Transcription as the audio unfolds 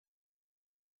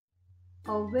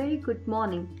A very good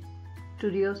morning to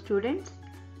dear students.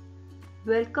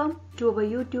 Welcome to our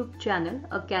YouTube channel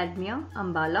Academia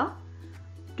Ambala.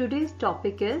 Today's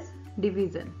topic is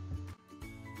division.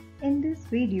 In this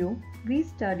video, we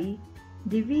study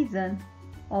division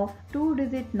of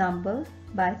two-digit number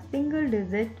by single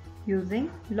digit using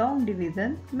long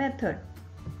division method.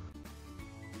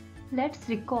 Let's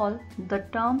recall the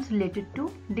terms related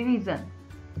to division.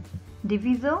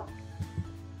 Divisor,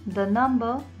 the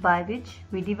number by which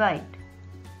we divide.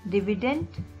 Dividend,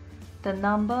 the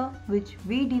number which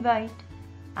we divide,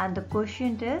 and the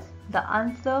quotient is the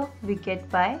answer we get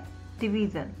by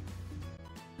division.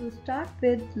 To start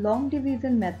with long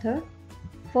division method,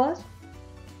 first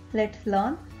let's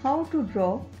learn how to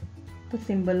draw the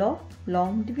symbol of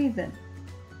long division,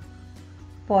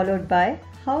 followed by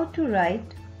how to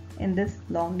write in this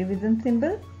long division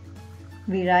symbol.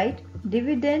 We write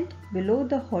dividend below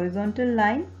the horizontal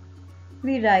line.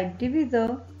 We write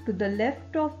divisor to the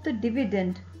left of the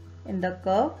dividend in the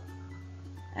curve,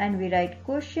 and we write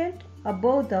quotient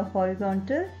above the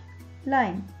horizontal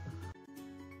line.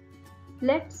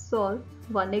 Let's solve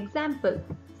one example.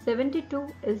 72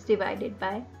 is divided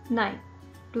by 9.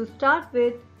 To start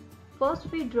with,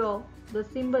 first we draw the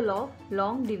symbol of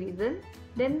long division,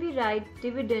 then we write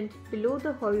dividend below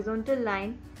the horizontal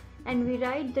line, and we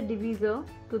write the divisor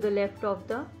to the left of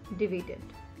the dividend.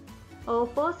 Our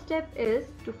first step is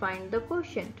to find the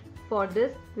quotient. For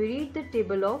this, we read the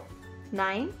table of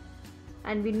 9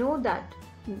 and we know that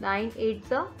 9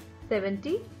 8s are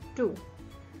 72.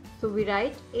 So we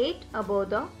write 8 above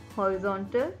the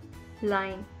horizontal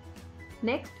line.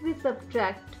 Next, we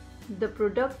subtract the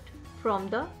product from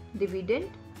the dividend.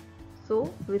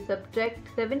 So we subtract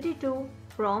 72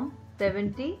 from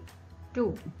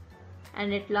 72.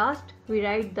 And at last we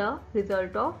write the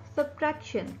result of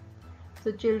subtraction.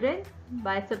 So children,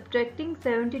 by subtracting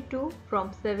 72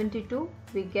 from 72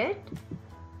 we get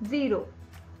 0.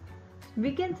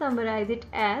 We can summarize it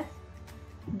as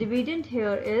dividend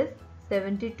here is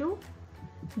 72,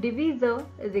 divisor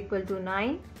is equal to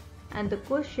 9, and the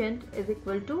quotient is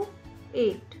equal to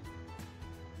 8.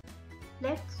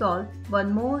 Let's solve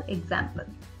one more example.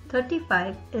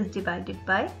 35 is divided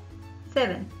by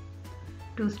 7.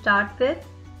 To start with,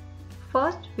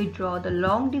 first we draw the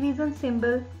long division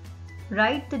symbol,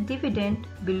 write the dividend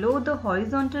below the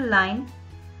horizontal line,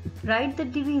 write the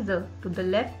divisor to the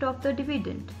left of the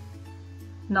dividend.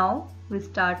 Now we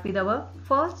start with our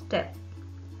first step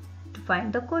to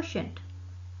find the quotient.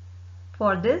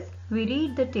 For this, we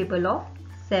read the table of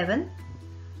 7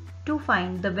 to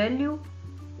find the value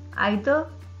either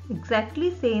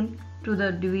exactly same to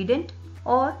the dividend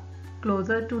or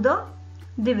closer to the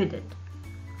dividend.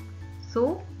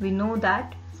 So we know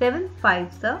that 7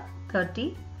 5s are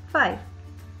 35.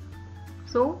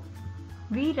 So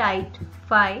we write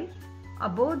 5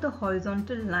 above the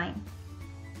horizontal line.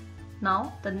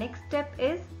 Now the next step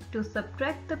is to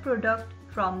subtract the product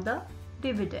from the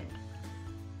dividend.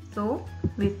 So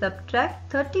we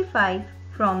subtract 35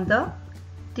 from the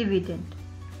dividend.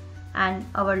 And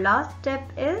our last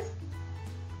step is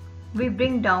we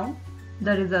bring down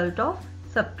the result of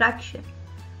subtraction.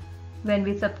 When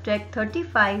we subtract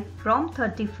 35 from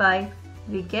 35,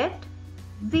 we get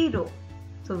 0.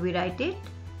 So we write it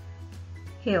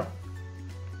here.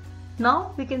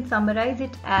 Now we can summarize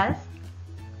it as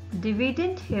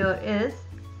dividend here is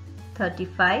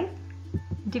 35,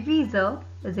 divisor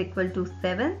is equal to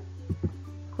 7,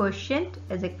 quotient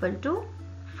is equal to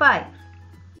 5.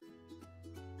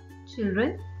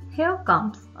 Children, here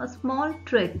comes a small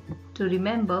trick to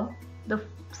remember the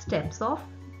steps of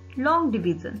long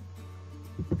division.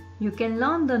 You can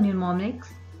learn the mnemonics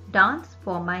dance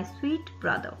for my sweet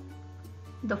brother.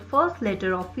 The first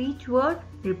letter of each word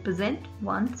represent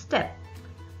one step.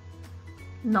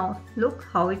 Now look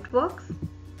how it works.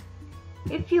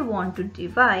 If you want to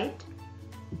divide,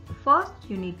 first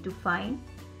you need to find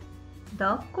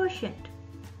the quotient.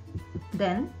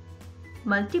 Then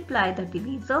multiply the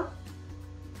divisor,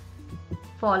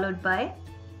 followed by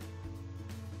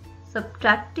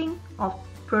subtracting of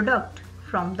product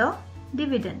from the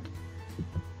dividend.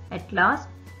 At last,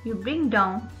 you bring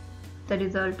down the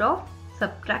result of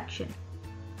subtraction.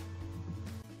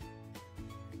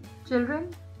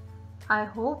 Children, I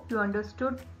hope you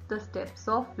understood the steps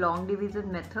of long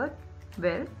division method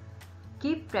well.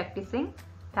 Keep practicing.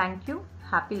 Thank you.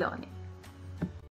 Happy learning.